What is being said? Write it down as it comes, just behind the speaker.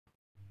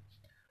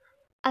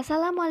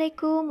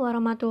Assalamualaikum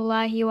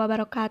warahmatullahi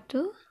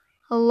wabarakatuh.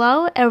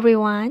 Hello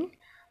everyone.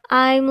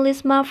 I'm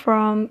Lisma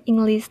from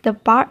English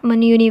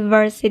Department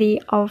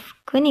University of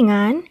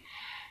Kuningan.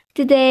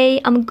 Today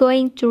I'm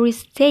going to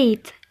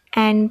restate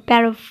and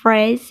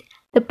paraphrase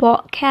the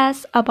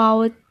podcast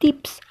about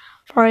tips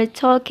for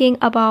talking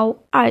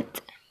about art.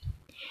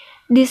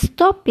 This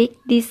topic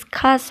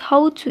discusses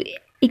how to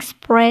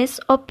express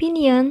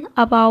opinion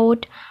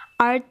about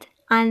art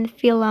and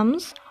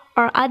films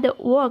or other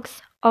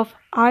works of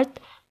art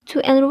to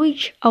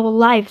enrich our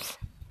lives.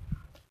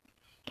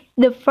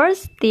 The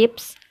first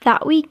tips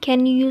that we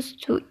can use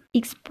to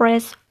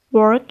express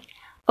work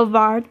of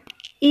art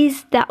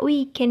is that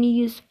we can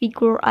use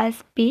figure of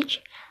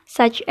speech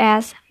such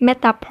as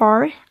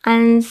metaphor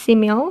and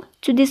simile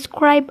to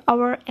describe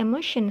our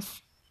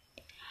emotions.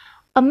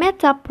 A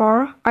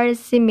metaphor or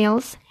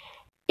similes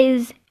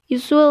is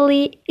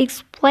usually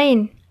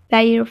explained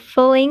by your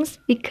feelings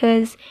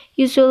because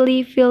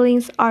usually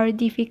feelings are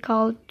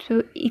difficult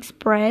to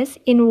express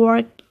in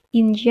work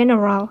in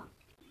general.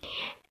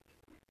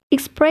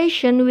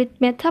 Expression with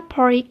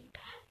metaphoric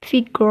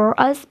figure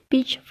of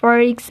speech, for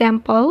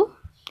example,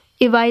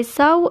 if I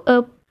saw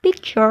a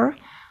picture,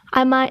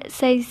 I might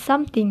say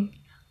something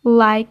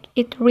like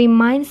it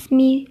reminds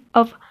me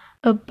of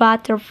a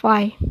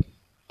butterfly.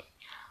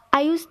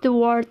 I use the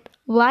word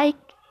like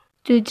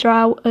to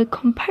draw a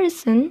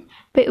comparison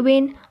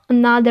between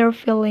another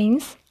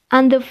feelings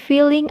and the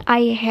feeling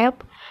I have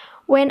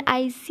when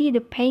I see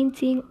the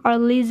painting or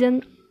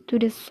listen to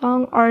the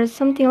song or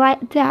something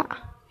like that.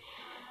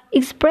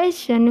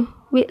 Expression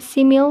with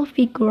simile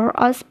figure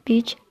of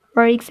speech,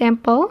 for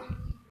example,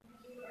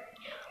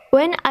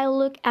 when I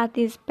look at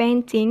this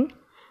painting,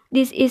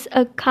 this is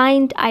a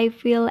kind I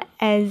feel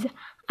as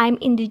I'm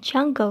in the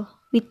jungle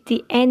with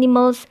the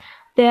animals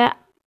that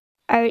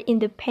are in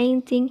the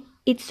painting.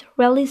 It's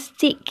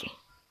realistic.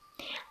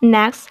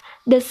 Next,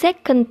 the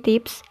second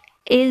tips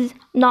is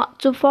not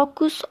to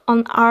focus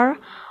on art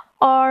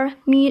or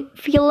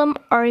film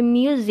or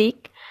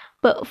music,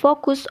 but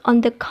focus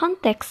on the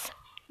context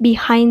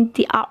behind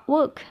the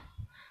artwork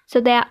so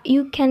that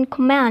you can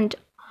comment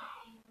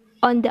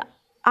on the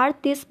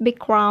artist's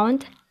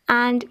background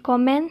and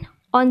comment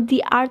on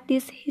the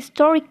artist's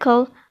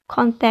historical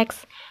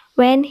context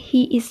when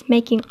he is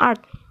making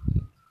art.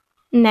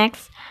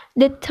 Next,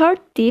 the third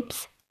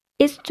tips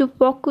is to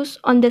focus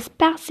on the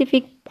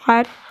specific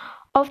part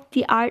of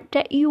the art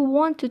that you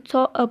want to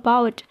talk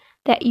about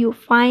that you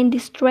find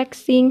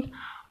distracting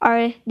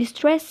or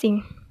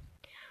distressing,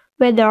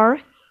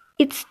 whether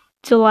it's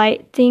the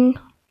lighting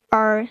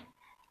or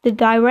the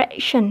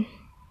direction.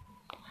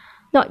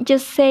 Not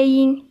just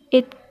saying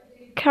it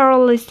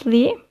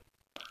carelessly,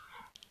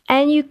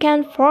 and you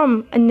can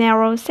form a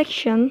narrow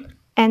section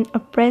and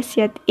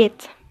appreciate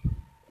it.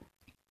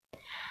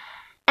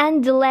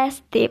 And the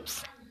last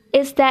tips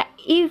is that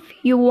if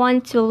you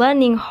want to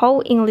learning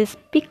how English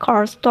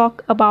speakers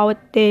talk about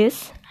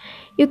this,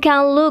 you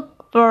can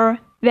look for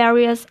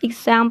various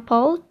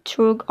examples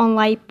through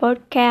online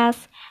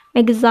podcasts,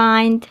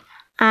 magazines,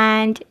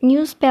 and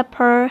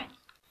newspaper,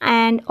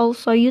 and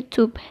also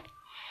YouTube.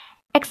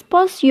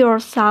 Expose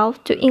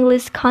yourself to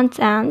English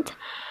content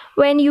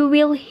when you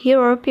will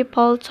hear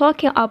people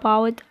talking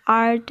about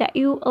art that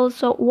you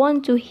also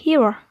want to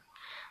hear.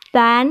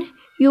 Then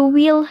you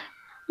will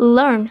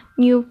learn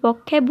new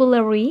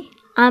vocabulary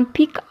and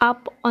pick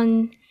up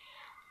on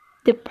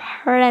the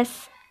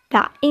phrases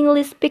that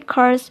English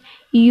speakers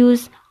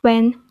use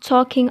when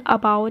talking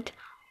about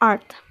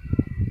art.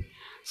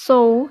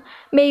 So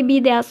maybe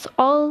that's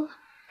all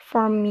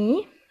for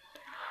me.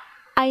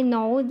 I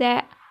know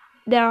that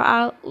there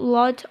are a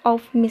lot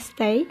of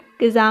mistakes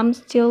because I'm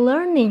still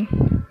learning.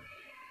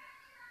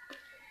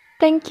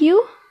 Thank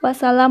you.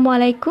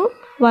 Wassalamualaikum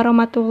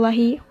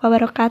warahmatullahi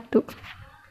wabarakatuh.